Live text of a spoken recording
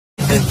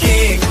K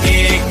K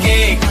K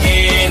K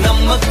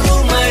நம்ம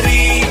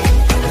குமரி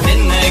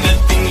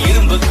தென்னகத்தின்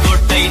இரும்பு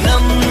கோட்டை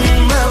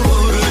நம்ம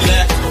ஊருல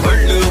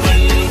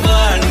வள்ளுவன்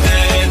வாழ்ந்த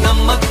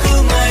நம்ம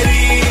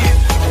குமரி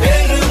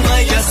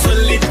பெருமைய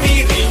சொல்லி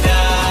தீரிடா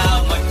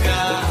மக்கா.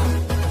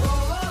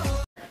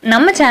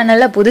 நம்ம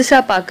சேனலில்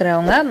புதுசாக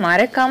பார்க்குறவங்க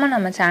மறக்காமல்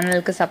நம்ம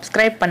சேனலுக்கு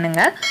சப்ஸ்கிரைப்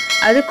பண்ணுங்கள்.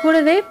 அது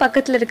கூடவே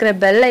பக்கத்தில் இருக்கிற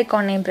பெல்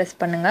ஐக்கானையும் ப்ரெஸ்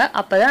பண்ணுங்கள்.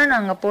 அப்போ தான்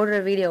நாங்கள் போடுற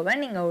வீடியோவை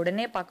நீங்கள்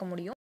உடனே பார்க்க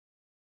முடியும்.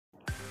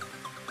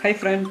 ஹை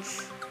ஃப்ரெண்ட்ஸ்,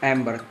 ஐ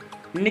ஆம் பரத்.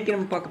 இன்றைக்கி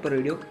நம்ம பார்க்க போகிற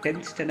video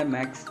 10th standard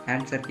maths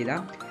answer key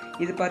தான்.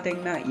 இது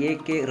பார்த்தீங்கன்னா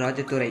ஏகே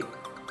ராஜதுரை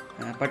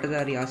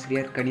பட்டதாரி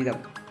ஆசிரியர்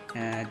கணிதம்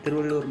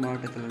திருவள்ளூர்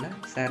மாவட்டத்தில் உள்ள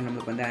சார்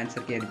நம்மளுக்கு வந்து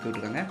ஆன்சர் கீ அனுப்பி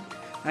விட்ருக்காங்க.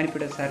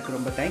 அனுப்பிவிட்ட சாருக்கு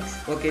ரொம்ப தேங்க்ஸ்.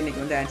 ஓகே,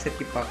 இன்றைக்கி வந்து ஆன்சர்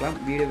கீ பார்க்கலாம்.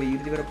 வீடியோவை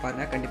இறுதி வரை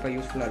பாருங்கள், கண்டிப்பாக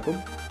யூஸ்ஃபுல்லாக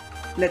இருக்கும்.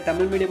 இல்லை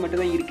தமிழ் மீடியம்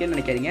மட்டும் தான் இருக்கேன்னு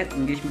நினைக்காதீங்க,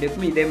 இங்கிலீஷ்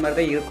மீடியமும் இதே மாதிரி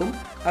தான் இருக்கும்.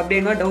 அப்படி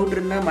என்ன டவுட்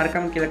இருந்தால்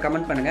மறக்காமல் கீழே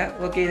கமெண்ட் பண்ணுங்கள்.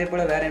 ஓகே, இதே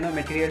போல் வேறு என்ன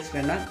மெட்டீரியல்ஸ்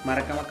வேணால்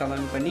மறக்காமல்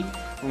கமெண்ட் பண்ணி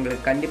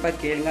உங்களுக்கு கண்டிப்பாக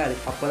கேளுங்க. அது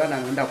அப்போ தான்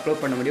நாங்கள் வந்து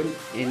அப்லோட் பண்ண முடியும்,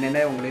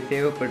 என்னென்ன உங்களுக்கு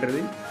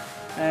தேவைப்படுறது.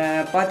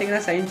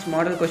 பார்த்தீங்கன்னா சயின்ஸ்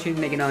மாடல் கொஷின்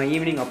இன்றைக்கி நான்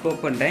ஈவினிங்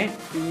அப்லோட் பண்ணுறேன்.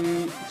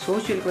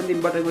 சோஷியலுக்கு வந்து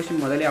இம்பார்ட்டன்ட்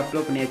கொஷின் முதலே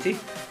அப்லோட் பண்ணியாச்சு,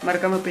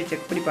 மறக்காமல் போய்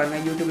செக் பண்ணி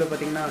பாருங்கள். யூடியூப்பில்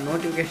பார்த்தீங்கன்னா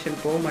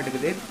நோட்டிஃபிகேஷன் போக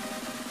மாட்டேங்குது.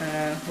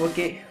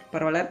 ஓகே,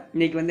 பரவாயில்ல.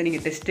 இன்றைக்கி வந்து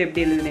நீங்கள் டெஸ்ட்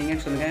எப்படி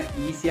எழுதுனீங்கன்னு சொல்லுங்கள்.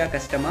 ஈஸியாக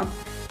கஷ்டமாக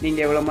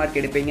நீங்கள் எவ்வளோ மார்க்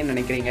எடுப்பீங்கன்னு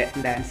நினைக்கிறீங்க?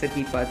 இந்த ஆன்சர்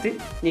கீ பார்த்து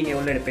நீங்கள்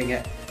எவ்வளோ எடுப்பீங்க?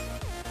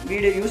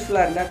 வீடியோ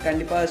யூஸ்ஃபுல்லாக இருந்தால்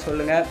கண்டிப்பாக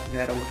சொல்லுங்கள்.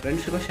 வேறு உங்கள்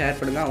ஃப்ரெண்ட்ஸுக்கும் ஷேர்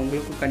பண்ணுங்கள்,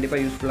 அவங்களுக்கும்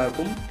கண்டிப்பாக யூஸ்ஃபுல்லாக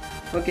இருக்கும்.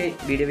 ஓகே,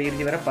 வீடியோவை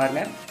இறுதி வரை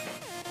பாருங்கள்.